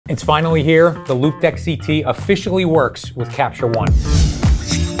It's finally here. The Loupedeck CT officially works with Capture One.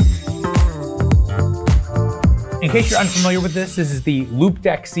 In case you're unfamiliar with this is the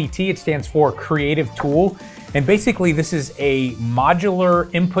Loupedeck CT. It stands for Creative Tool. And basically this is a modular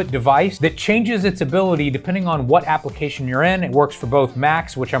input device that changes its ability depending on what application you're in. It works for both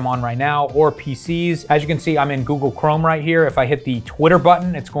Macs, which I'm on right now, or PCs. As you can see, I'm in Google Chrome right here. If I hit the Twitter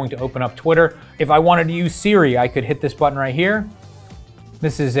button, it's going to open up Twitter. If I wanted to use Siri, I could hit this button right here.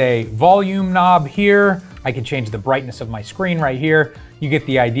 This is a volume knob here. I can change the brightness of my screen right here. You get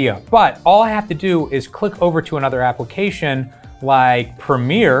the idea. But all I have to do is click over to another application like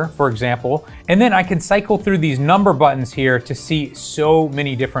Premiere, for example, and then I can cycle through these number buttons here to see so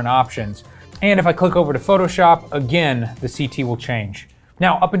many different options. And if I click over to Photoshop, again, the CT will change.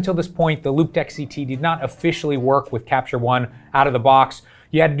 Now, up until this point, the Loupedeck CT did not officially work with Capture One out of the box.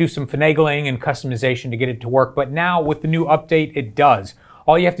 You had to do some finagling and customization to get it to work, but now with the new update, it does.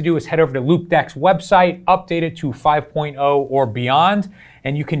 All you have to do is head over to Loupedeck's website, update it to 5.0 or beyond,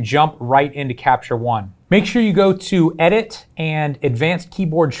 and you can jump right into Capture One. Make sure you go to Edit and Advanced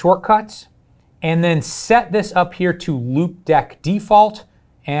Keyboard Shortcuts, and then set this up here to Loupdeck Default,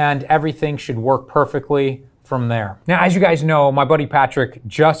 and everything should work perfectly from there. Now, as you guys know, my buddy Patrick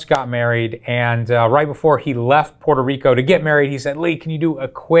just got married, and right before he left Puerto Rico to get married, he said, "Lee, can you do a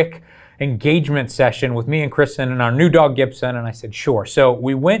quick engagement session with me and Kristen and our new dog Gibson?" And I said, sure. So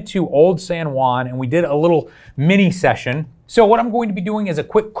we went to Old San Juan and we did a little mini session. So what I'm going to be doing is a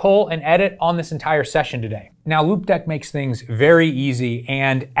quick cull and edit on this entire session today. Now, Loupdeck makes things very easy,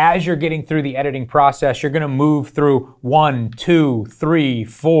 and as you're getting through the editing process, you're gonna move through 1, 2, 3,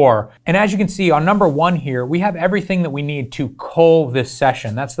 4. And as you can see on number 1 here, we have everything that we need to cull this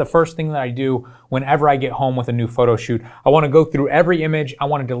session. That's the first thing that I do whenever I get home with a new photo shoot. I wanna go through every image. I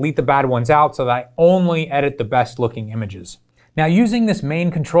wanna delete the bad ones out so that I only edit the best looking images. Now, using this main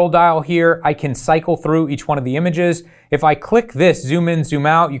control dial here, I can cycle through each one of the images. If I click this, zoom in, zoom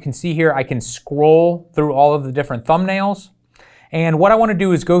out, you can see here I can scroll through all of the different thumbnails. And what I want to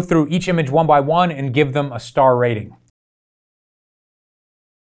do is go through each image one by one and give them a star rating.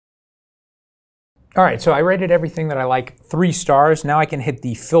 All right, so I rated everything that I like 3 stars. Now I can hit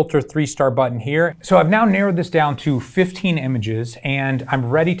the filter 3-star button here. So I've now narrowed this down to 15 images and I'm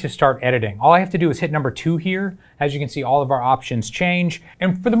ready to start editing. All I have to do is hit number 2 here. As you can see, all of our options change.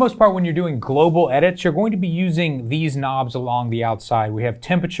 And for the most part, when you're doing global edits, you're going to be using these knobs along the outside. We have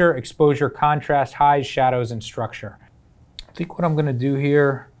temperature, exposure, contrast, highs, shadows, and structure. I think what I'm gonna do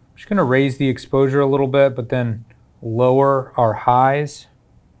here, I'm just gonna raise the exposure a little bit, but then lower our highs.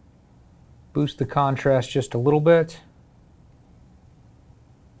 Boost the contrast just a little bit.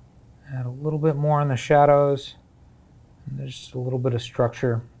 Add a little bit more on the shadows. And there's just a little bit of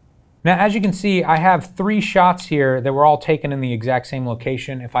structure. Now, as you can see, I have 3 shots here that were all taken in the exact same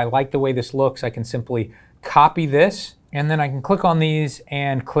location. If I like the way this looks, I can simply copy this, and then I can click on these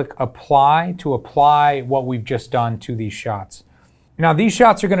and click Apply to apply what we've just done to these shots. Now, these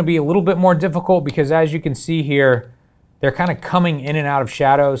shots are gonna be a little bit more difficult because as you can see here, they're kind of coming in and out of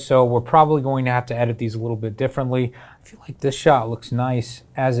shadows, so we're probably going to have to edit these a little bit differently. I feel like this shot looks nice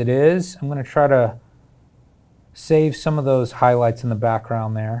as it is. I'm gonna try to save some of those highlights in the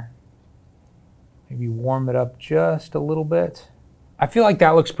background there. Maybe warm it up just a little bit. I feel like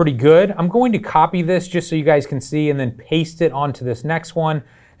that looks pretty good. I'm going to copy this just so you guys can see and then paste it onto this next one.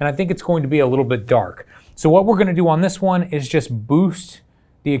 And I think it's going to be a little bit dark. So what we're gonna do on this one is just boost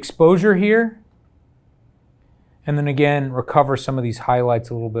the exposure here. And then again, recover some of these highlights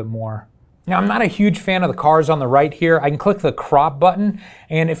a little bit more. Now, I'm not a huge fan of the cars on the right here. I can click the crop button,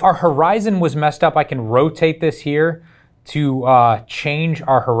 and if our horizon was messed up, I can rotate this here to change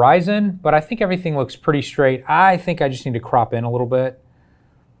our horizon, but I think everything looks pretty straight. I think I just need to crop in a little bit.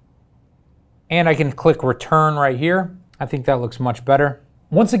 And I can click return right here. I think that looks much better.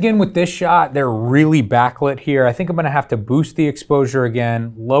 Once again, with this shot, they're really backlit here. I think I'm gonna have to boost the exposure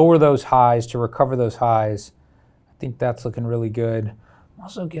again, lower those highs to recover those highs. I think that's looking really good. I'm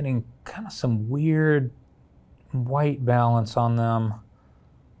also getting kind of some weird white balance on them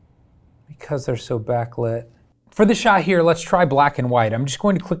because they're so backlit. For the shot here, let's try black and white. I'm just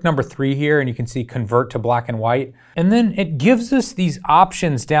going to click number 3 here and you can see convert to black and white. And then it gives us these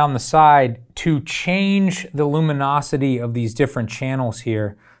options down the side to change the luminosity of these different channels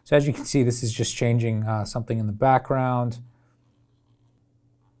here. So as you can see, this is just changing something in the background.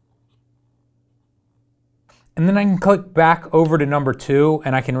 And then I can click back over to number 2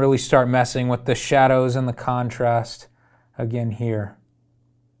 and I can really start messing with the shadows and the contrast again here.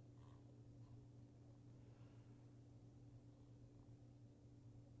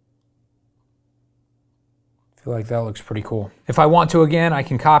 I feel like that looks pretty cool. If I want to, again, I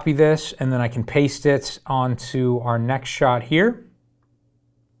can copy this and then I can paste it onto our next shot here.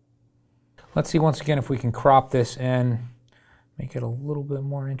 Let's see once again if we can crop this in, make it a little bit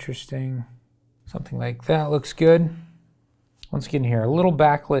more interesting. Something like that looks good. Once again here, a little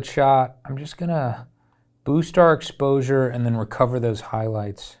backlit shot. I'm just gonna boost our exposure and then recover those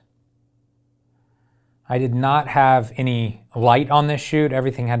highlights. I did not have any light on this shoot.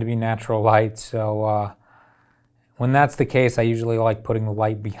 Everything had to be natural light, so when that's the case, I usually like putting the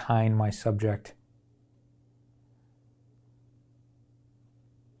light behind my subject.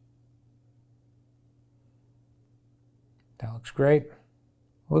 That looks great.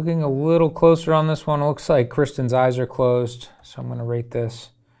 Looking a little closer on this one, it looks like Kristen's eyes are closed, so I'm gonna rate this,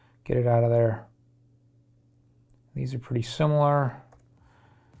 get it out of there. These are pretty similar.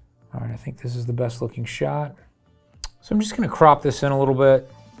 All right, I think this is the best looking shot. So I'm just gonna crop this in a little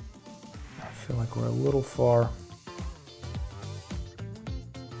bit. I feel like we're a little far.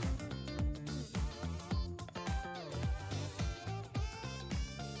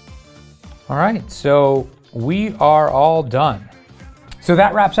 All right, so we are all done. So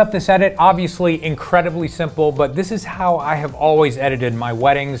that wraps up this edit. Obviously incredibly simple, but this is how I have always edited my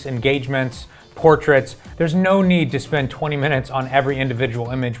weddings, engagements, portraits. There's no need to spend 20 minutes on every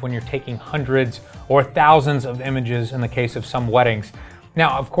individual image when you're taking hundreds or thousands of images in the case of some weddings.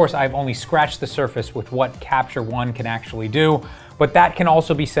 Now, of course, I've only scratched the surface with what Capture One can actually do, but that can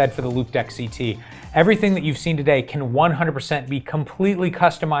also be said for the Loupedeck CT. Everything that you've seen today can 100% be completely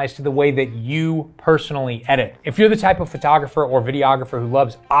customized to the way that you personally edit. If you're the type of photographer or videographer who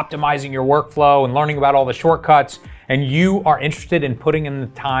loves optimizing your workflow and learning about all the shortcuts, and you are interested in putting in the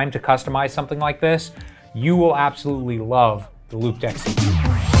time to customize something like this, you will absolutely love the Loupedeck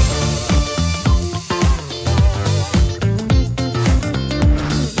CT.